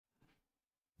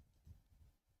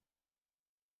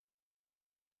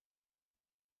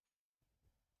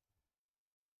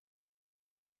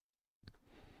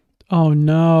Oh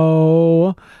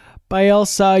no.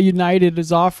 Bielsa United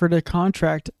is offered a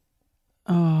contract.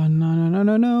 Oh no no no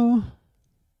no no.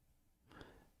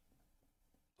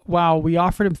 Wow, we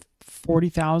offered him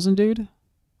 40,000, dude.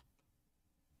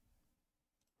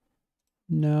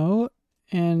 No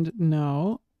and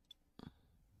no.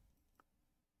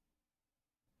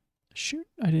 Shoot,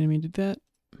 I didn't mean to do that.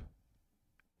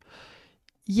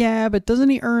 Yeah, but doesn't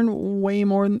he earn way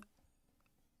more than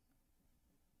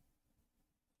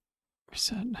we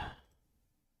said?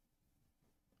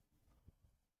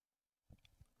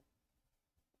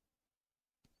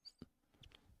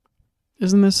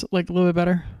 Isn't this like a little bit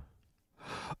better?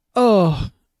 Oh,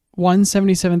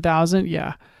 177,000.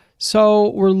 Yeah. So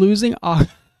we're losing. Gonna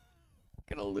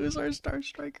lose our star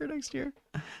striker next year.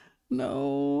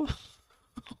 No.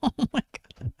 Oh my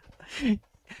god.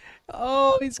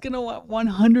 Oh, he's gonna want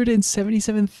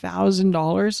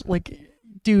 $177,000. Like,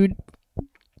 dude.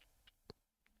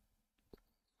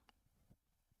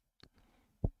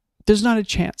 There's not a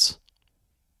chance.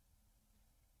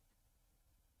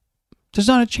 There's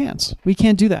not a chance. We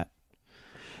can't do that.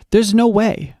 There's no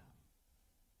way.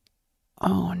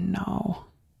 Oh no.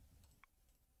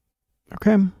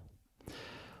 Okay.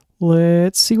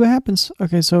 Let's see what happens.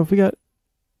 Okay, so if we got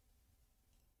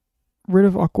rid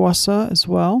of Akwasa as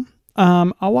well.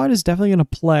 Awad is definitely going to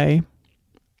play.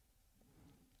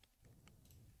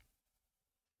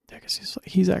 I guess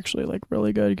he's actually like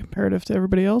really good comparative to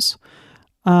everybody else.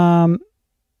 Haroon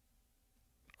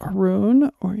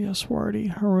or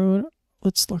Yaswardi. Haroon.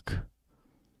 Let's look.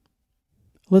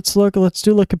 Let's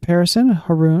do a comparison.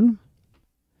 Haroon.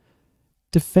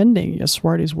 Defending,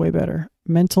 Yaswardi's way better.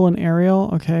 Mental and aerial,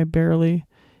 okay, barely.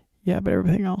 Yeah, but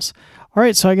everything else. All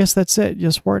right, so I guess that's it.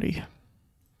 Yaswardi.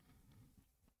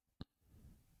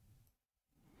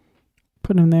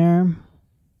 Put him there.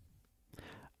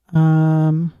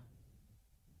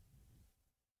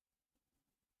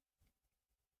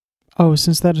 Oh,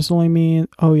 since that is only me.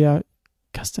 Oh yeah,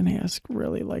 Castaneda's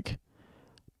really like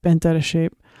bent out of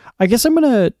shape. I guess I'm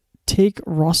gonna take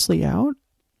Rossley out.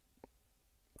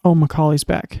 Oh, Macaulay's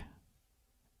back.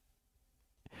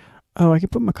 Oh, I can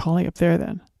put Macaulay up there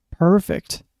then.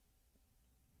 Perfect.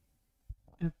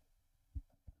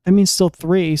 That means still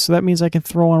 3, so that means I can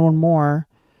throw on one more.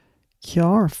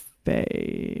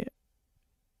 Kiarfe.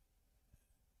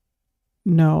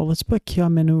 No, let's put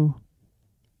Kiamenu.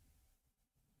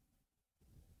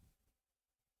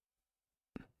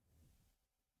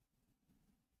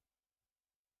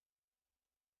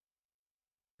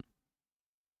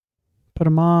 Put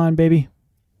him on, baby.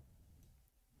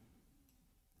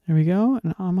 There we go.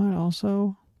 And Ahmad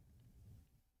also.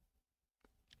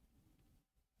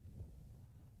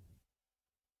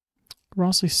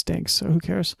 Rossley stinks, so who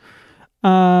cares?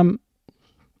 Yeah,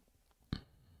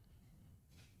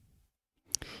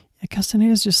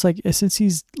 Castaneda's just like, since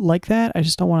he's like that, I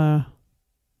just don't want to.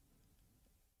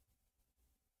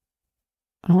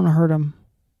 I don't want to hurt him.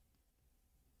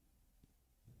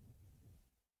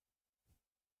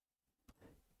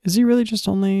 Is he really just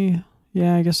only?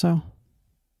 Yeah, I guess so.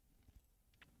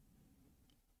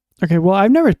 Okay, well, I've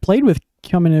never played with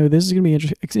Kiamenu. This is going to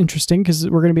be interesting because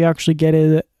we're going to be actually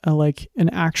getting like an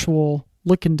actual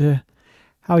look into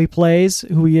how he plays,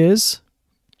 who he is.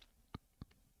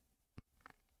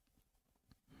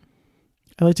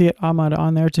 I like to get Ahmad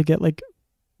on there to get like,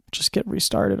 just get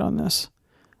restarted on this.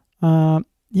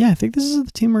 Yeah, I think this is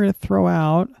the team we're going to throw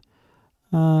out.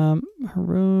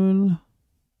 Haroon.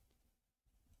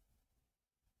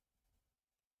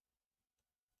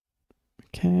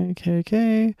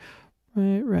 Okay.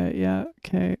 Right, yeah,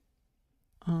 okay.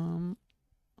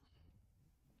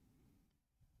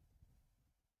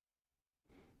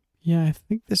 Yeah, I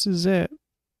think this is it.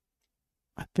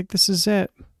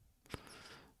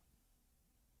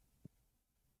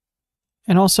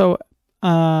 And also,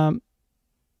 there you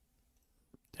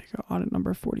go, audit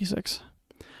number 46.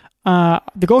 The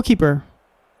goalkeeper,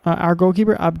 our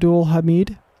goalkeeper, Abdul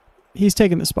Hamid, he's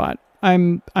taking the spot.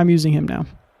 I'm using him now.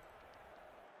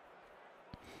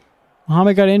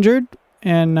 Muhammad got injured,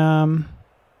 and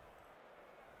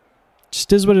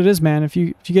just is what it is, man. If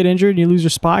you get injured and you lose your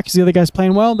spot because the other guy's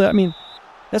playing well, I mean,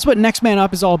 that's what next man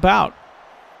up is all about.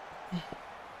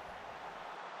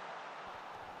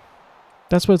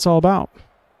 That's what it's all about.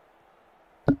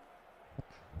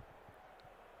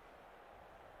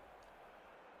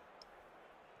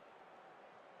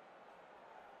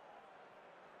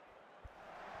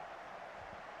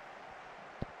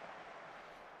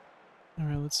 All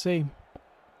right, let's see.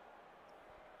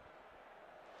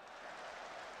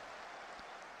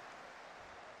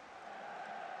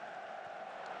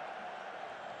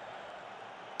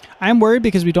 I'm worried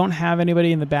because we don't have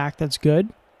anybody in the back that's good.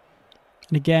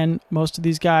 And again, most of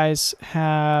these guys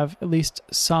have at least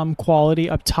some quality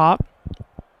up top.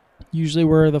 Usually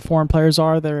where the foreign players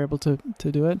are, they're able to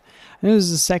do it. I think this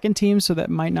is the second team, so that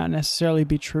might not necessarily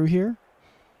be true here.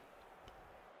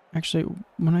 Actually,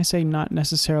 when I say not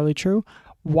necessarily true,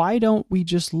 why don't we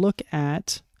just look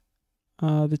at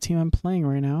the team I'm playing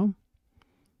right now?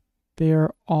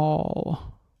 They're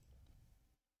all...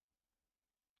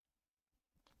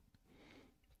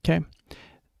 Okay.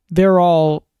 They're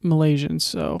all Malaysians,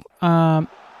 so I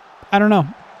don't know.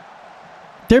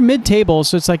 They're mid-table,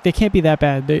 so it's like they can't be that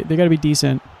bad. They got to be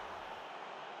decent.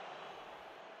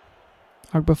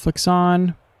 Agba flicks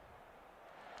on.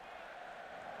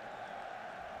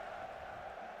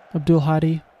 Abdul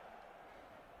Hadi.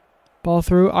 Ball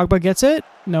through. Agba gets it.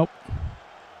 Nope.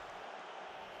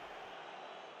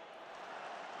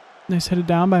 Nice headed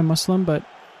down by Muslim, but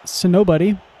it's to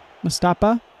nobody.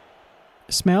 Mustafa.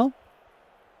 Ismail.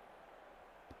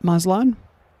 Mazlan.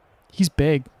 He's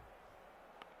big.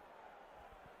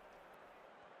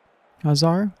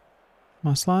 Azar.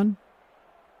 Maslan.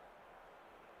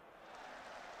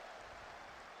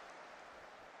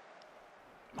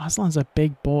 Maslan's a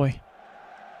big boy.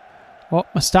 Oh,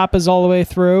 Mustafa's all the way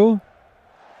through.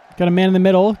 Got a man in the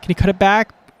middle. Can he cut it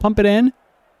back? Pump it in.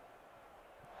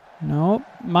 No.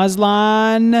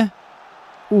 Maslan.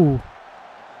 Ooh.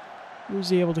 Was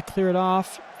he able to clear it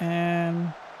off?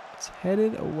 And it's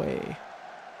headed away.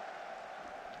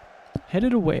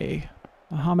 Headed away.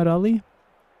 Muhammad Ali.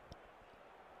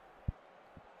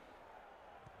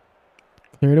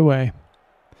 Cleared away.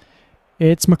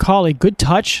 It's Macaulay. Good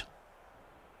touch.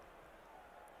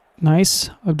 Nice.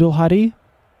 Abdul Hadi.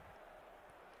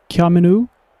 Kiaminu.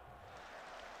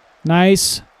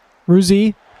 Nice.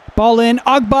 Ruzi. Ball in.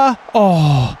 Agba.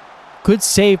 Oh. Good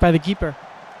save by the keeper.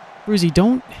 Ruzi,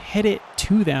 don't hit it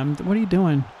to them. What are you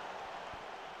doing?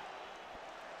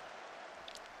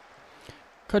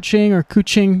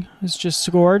 Kuching has just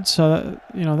scored, so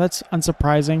that's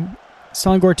unsurprising.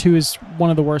 Selangor 2 is one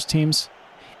of the worst teams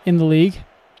in the league.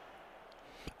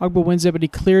 Agba wins it, but he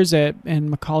clears it,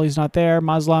 and Macaulay's not there.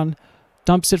 Maslan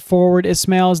dumps it forward.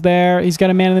 Ismail's there. He's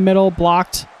got a man in the middle.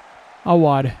 Blocked.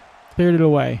 Awad cleared it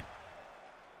away.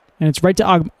 And it's right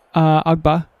to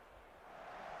Agba.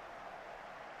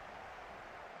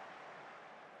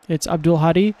 It's Abdul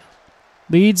Hadi.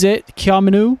 Leads it.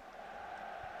 Kiaminu.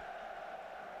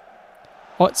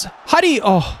 Oh, it's Hadi.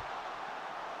 Oh.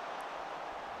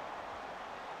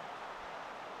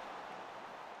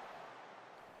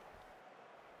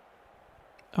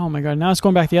 Oh my God, now it's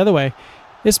going back the other way.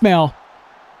 Ismail.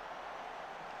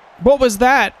 What was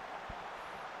that?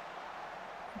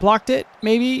 Blocked it,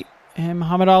 maybe? And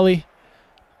Muhammad Ali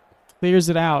clears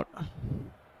it out.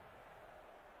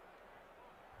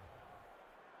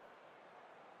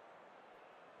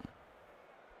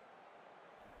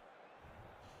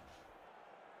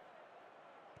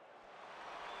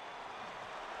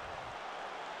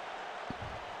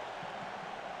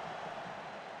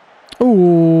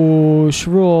 Ooh,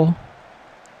 Shrul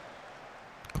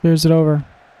clears it over.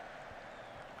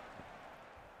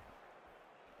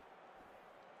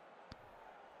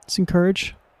 Let's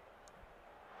encourage.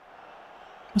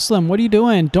 Muslim, what are you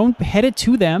doing? Don't head it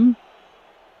to them.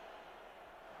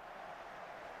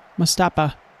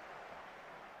 Mustafa.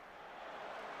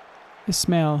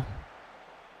 Ismail.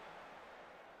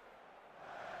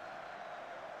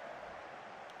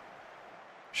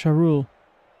 Sharul.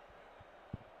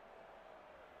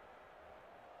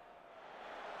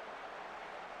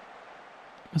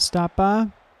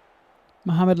 Mustafa.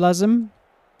 Muhammad Lazim.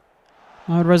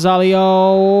 Muhammad Razali.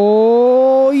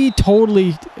 Oh, he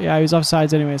totally... Yeah, he was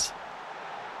offsides anyways.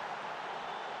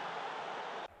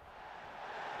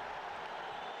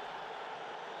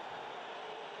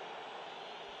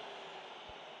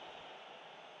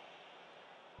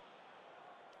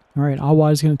 All right,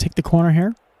 Awad is going to take the corner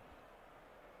here.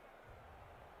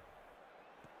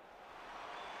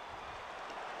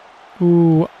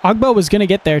 Ooh, Agba was going to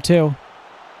get there too.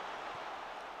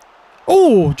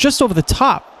 Oh, just over the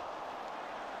top.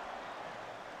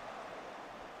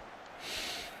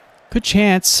 Good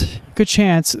chance. Good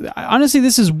chance. Honestly,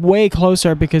 this is way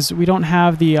closer because we don't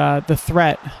have the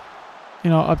threat,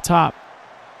 up top.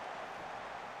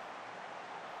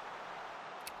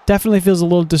 Definitely feels a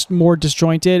little more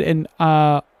disjointed, and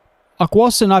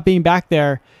Akwalsa not being back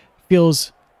there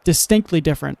feels distinctly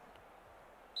different.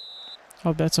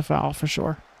 Oh, that's a foul for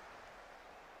sure.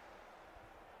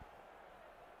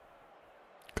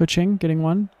 Kuching getting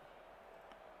one.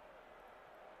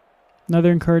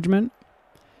 Another encouragement.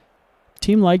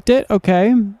 Team liked it. Okay.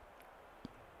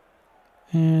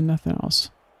 And nothing else.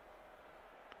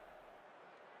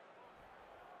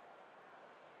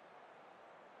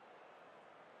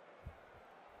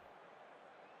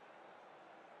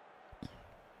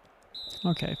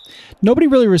 Okay. Nobody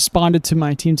really responded to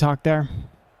my team talk there.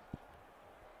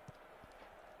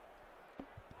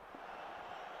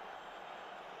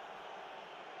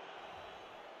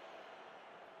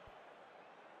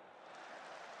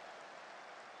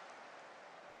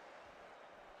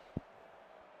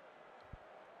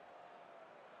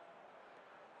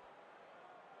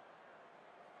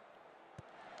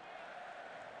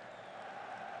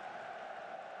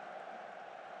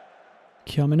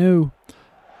 Kiamanu.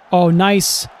 Oh,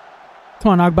 nice.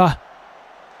 Come on, Agba.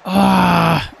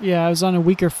 Ah, yeah, I was on a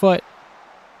weaker foot.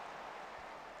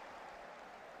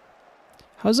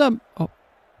 How's up? Oh,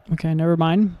 okay, never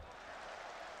mind.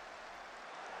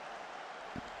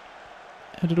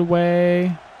 Headed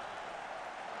away.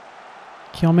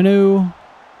 Kiamanu.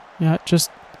 Yeah, just...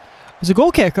 It's a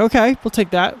goal kick. Okay, we'll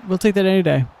take that. We'll take that any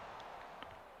day.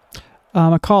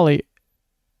 Macaulay.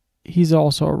 He's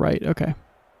also a right. Okay.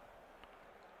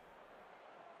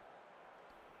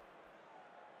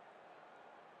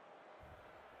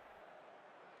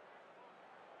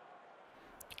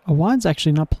 Awad's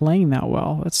actually not playing that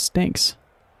well. That stinks.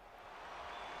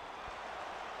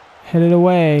 Headed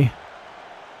away.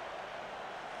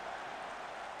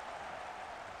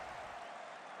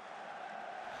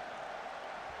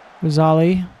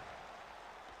 Razali.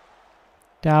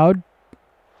 Dowd.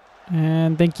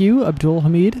 And thank you, Abdul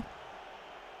Hamid.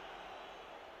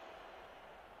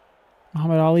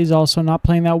 Muhammad Ali's also not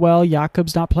playing that well.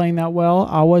 Jakob's not playing that well.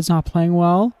 Awad's not playing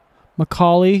well.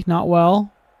 Macaulay, not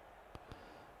well.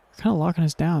 We're kind of locking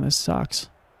us down. This sucks.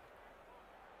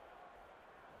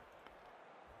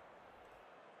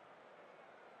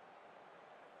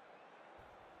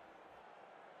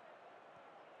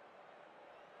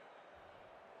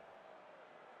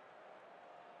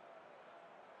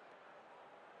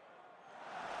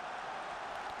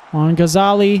 On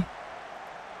Ghazali.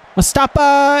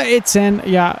 Mustapa, it's in.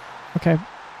 Yeah, okay.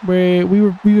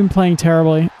 We've been playing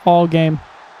terribly all game.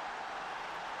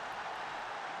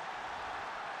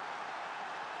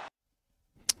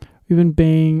 We've been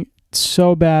being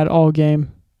so bad all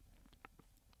game.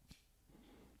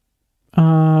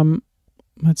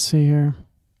 Let's see here.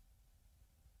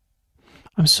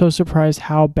 I'm so surprised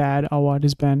how bad Awad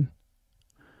has been.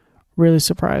 Really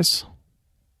surprised.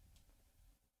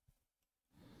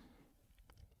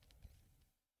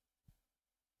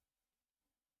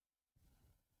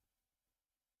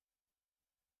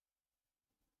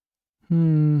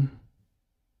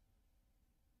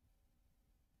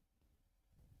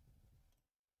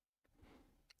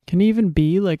 Can he even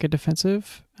be like a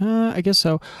defensive? I guess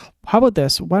so. How about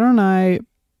this? Why don't I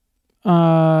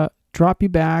drop you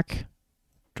back,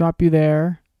 drop you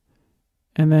there,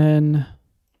 and then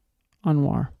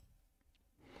Anwar.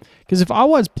 Because if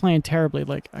Awad's playing terribly,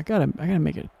 like I gotta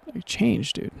make a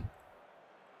change, dude.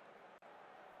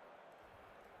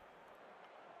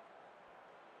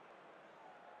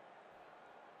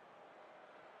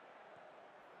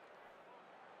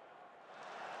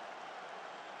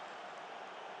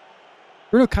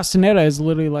 Bruno Castaneda is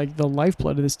literally like the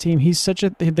lifeblood of this team. He's such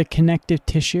the connective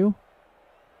tissue.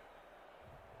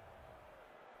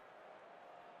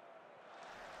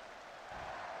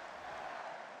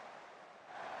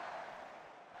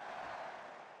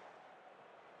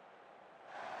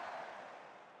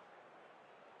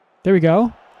 There we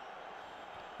go.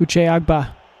 Uche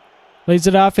Agba lays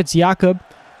it off. It's Jakob.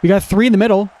 We got 3 in the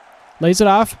middle. Lays it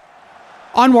off.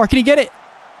 Anwar, can he get it?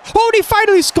 Oh, and he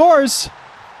finally scores!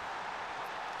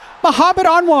 Mohamed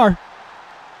Anwar.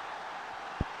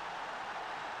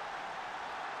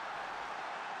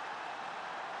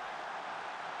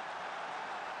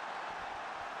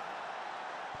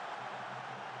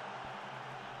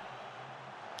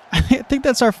 I think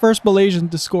that's our first Malaysian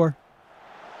to score.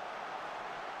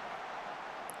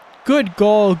 Good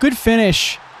goal. Good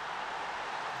finish.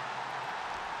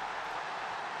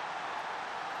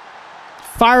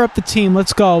 Fire up the team.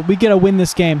 Let's go. We got to win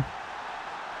this game.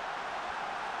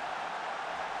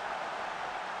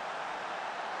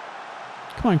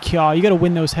 Come on, Kya. You got to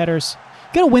win those headers.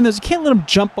 You got to win those. You can't let them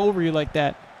jump over you like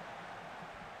that.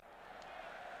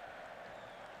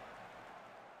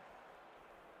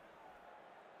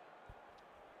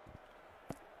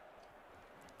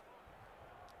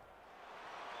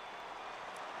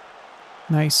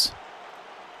 Nice.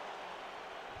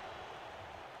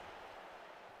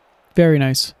 Very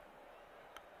nice.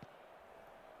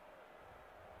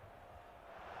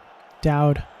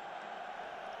 Dowd.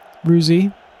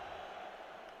 Ruzi.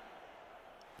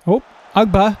 Oh,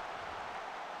 Agba.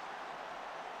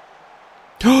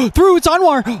 Through, it's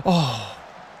Anwar. Oh.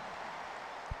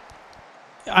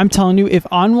 I'm telling you, if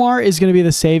Anwar is going to be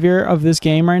the savior of this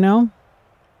game right now,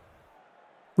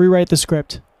 Rewrite the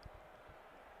script.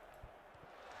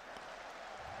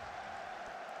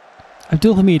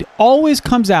 Abdul Hamid always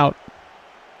comes out,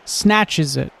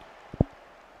 snatches it.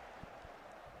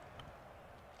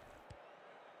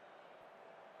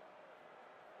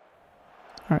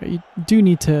 All right, you do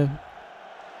need to,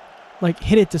 like,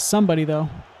 hit it to somebody, though.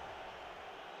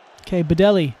 Okay,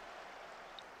 Badeli.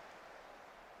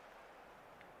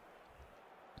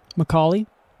 Macaulay.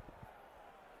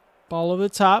 Ball over the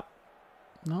top.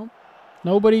 No.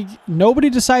 Nobody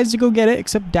decides to go get it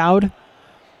except Dowd.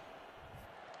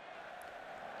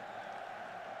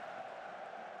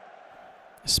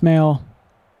 Ismail.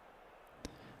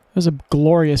 That was a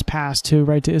glorious pass, too,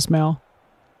 right to Ismail.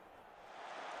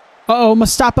 Uh-oh,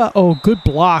 Mustafa. Oh, good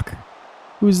block.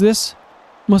 Who's this?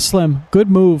 Muslim.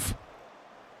 Good move.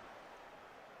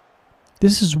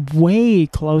 This is way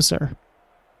closer.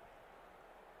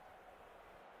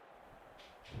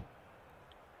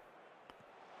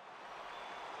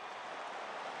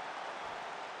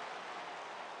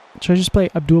 Should I just play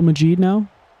Abdul Majid now?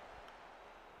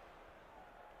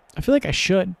 I feel like I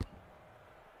should.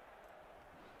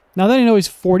 Now that I know he's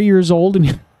 40 years old,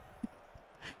 and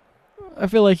I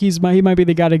feel like he might be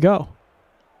the guy to go.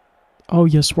 Oh,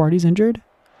 Yaswardi's injured?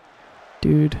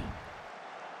 Dude.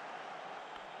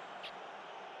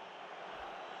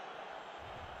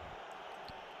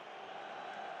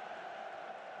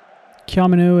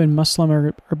 Kiamanu and Muslim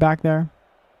are back there.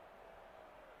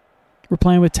 We're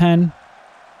playing with 10.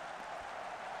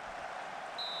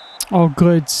 Oh,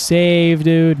 good save,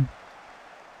 dude.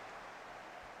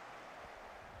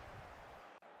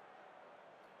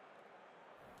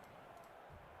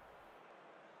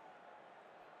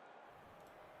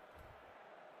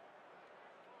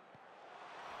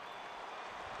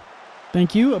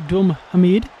 Thank you, Abdul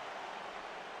Hamid.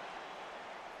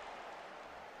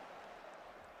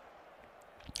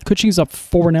 Kuching's up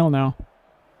 4-0 now.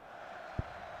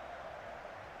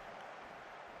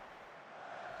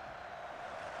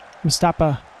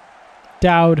 Mustafa.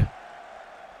 Dowd.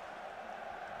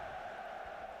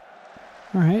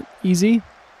 All right, easy.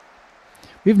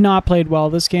 We've not played well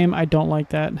this game. I don't like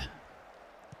that.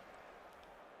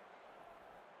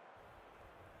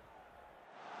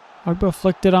 Agbo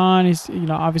flicked it on. He's,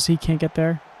 obviously he can't get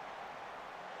there.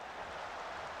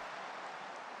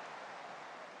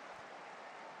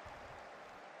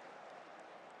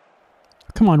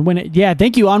 Come on, win it. Yeah,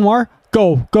 thank you, Anwar.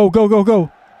 Go, go, go, go,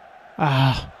 go.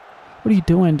 Ah, what are you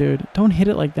doing, dude? Don't hit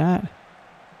it like that.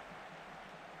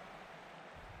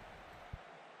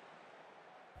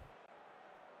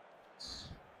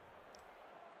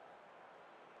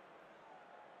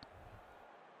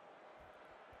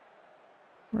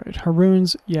 Right,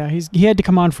 Haroon's, yeah, he had to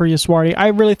come on for Yaswardi. I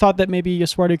really thought that maybe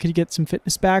Yaswardi could get some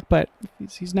fitness back, but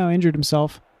he's now injured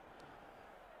himself.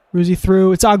 Ruzi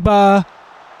through. It's Agba.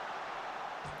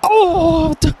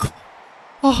 Oh,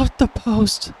 the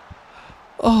post.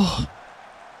 Oh.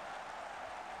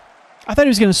 I thought he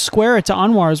was going to square it to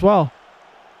Anwar as well.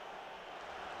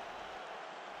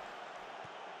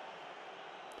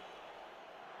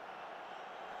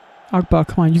 Agba,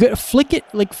 come on. You got to flick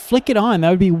it on. That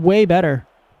would be way better.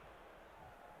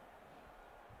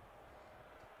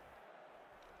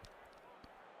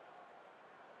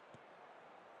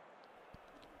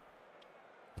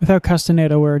 Without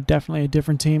Castaneda, we're definitely a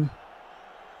different team.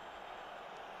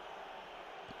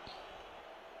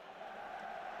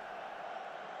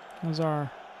 Those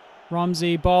are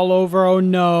Ramsey, ball over. Oh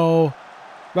no.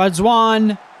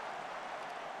 Radzwan.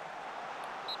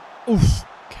 Oof.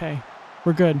 Okay.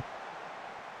 We're good.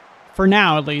 For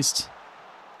now, at least.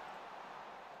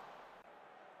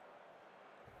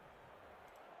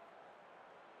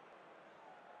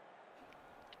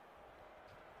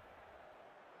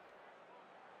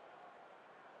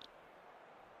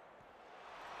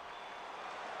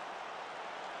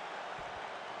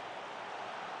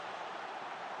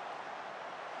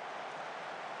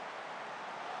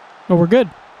 Oh, we're good.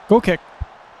 Goal kick.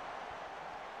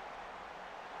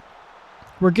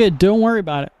 We're good. Don't worry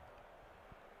about it.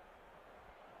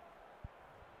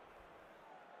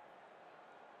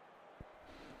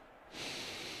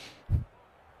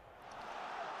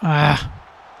 Ah.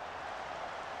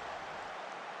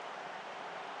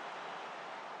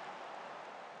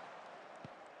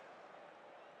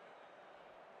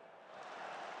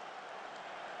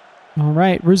 All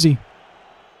right, Ruzi.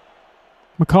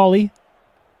 Macaulay.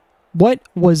 What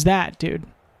was that, dude?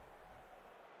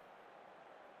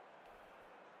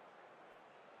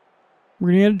 We're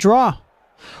going to get a draw.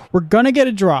 We're going to get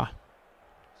a draw.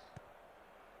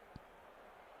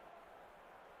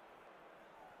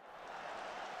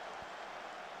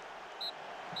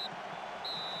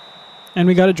 And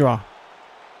we got a draw.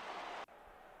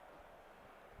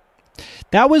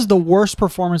 That was the worst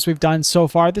performance we've done so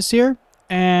far this year.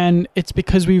 And it's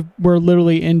because we're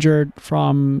literally injured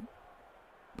from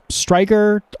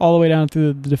striker all the way down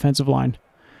through the defensive line.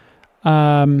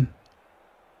 But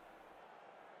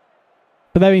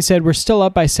that being said, we're still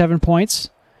up by 7 points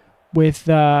with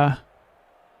 5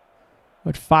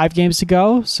 games to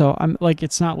go. So I'm like,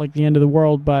 it's not like the end of the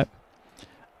world, but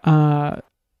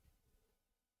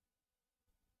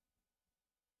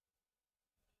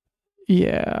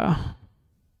yeah.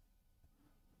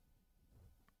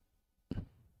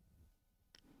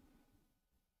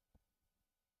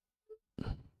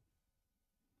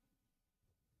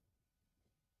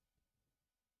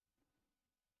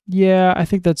 Yeah, I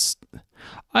think that's...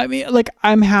 I mean, like,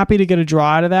 I'm happy to get a draw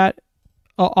out of that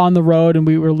on the road, and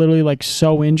we were literally, like,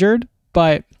 so injured,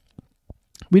 but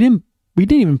we didn't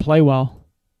even play well.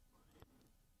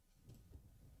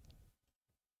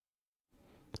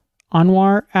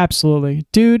 Anwar, absolutely.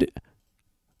 Dude,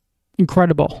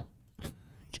 incredible.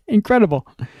 Incredible.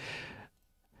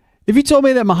 If you told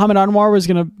me that Muhammad Anwar was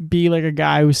going to be, like, a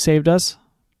guy who saved us,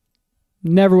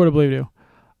 never would have believed you.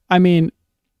 I mean...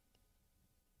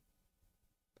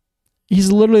 He's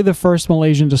literally the first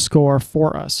Malaysian to score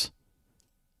for us.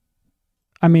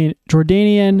 I mean,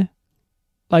 Jordanian,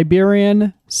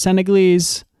 Liberian,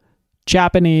 Senegalese,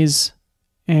 Japanese,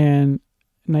 and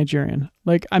Nigerian.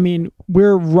 Like, I mean,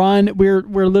 we're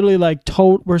literally like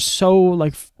we're so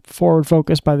like forward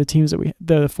focused by the teams that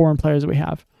the foreign players that we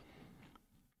have.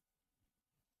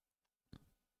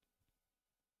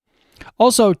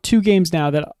 Also, 2 games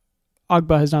now that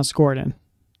Agba has not scored in.